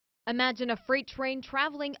Imagine a freight train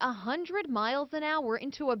traveling 100 miles an hour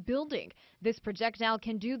into a building. This projectile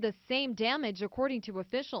can do the same damage, according to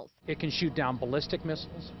officials. It can shoot down ballistic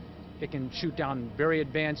missiles. It can shoot down very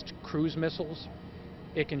advanced cruise missiles.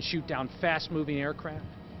 It can shoot down fast-moving aircraft.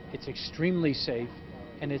 It's extremely safe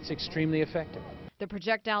and it's extremely effective. The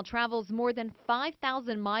projectile travels more than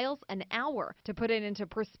 5,000 miles an hour. To put it into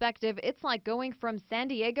perspective, it's like going from San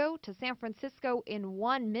Diego to San Francisco in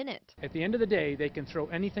 1 minute. At the end of the day, they can throw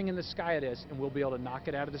anything in the sky at us and we'll be able to knock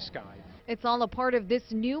it out of the sky. It's all a part of this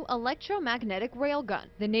new electromagnetic railgun.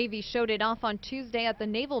 The Navy showed it off on Tuesday at the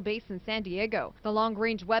naval base in San Diego. The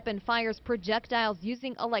long-range weapon fires projectiles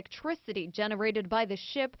using electricity generated by the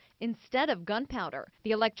ship instead of gunpowder.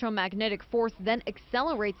 The electromagnetic force then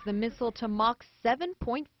accelerates the missile to Mach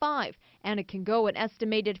 7.5, and it can go an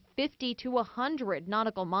estimated 50 to 100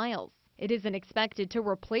 nautical miles. It isn't expected to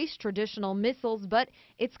replace traditional missiles, but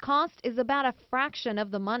its cost is about a fraction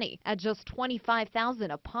of the money, at just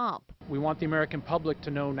 $25,000 a pop. We want the American public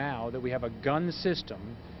to know now that we have a gun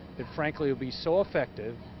system that frankly will be so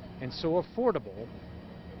effective and so affordable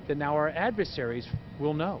that now our adversaries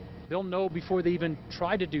will know. They'll know before they even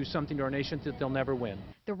try to do something to our nation that they'll never win.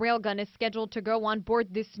 The railgun is scheduled to go on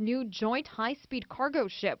board this new joint high-speed cargo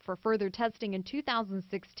ship for further testing in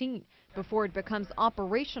 2016 before it becomes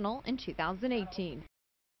operational in 2018.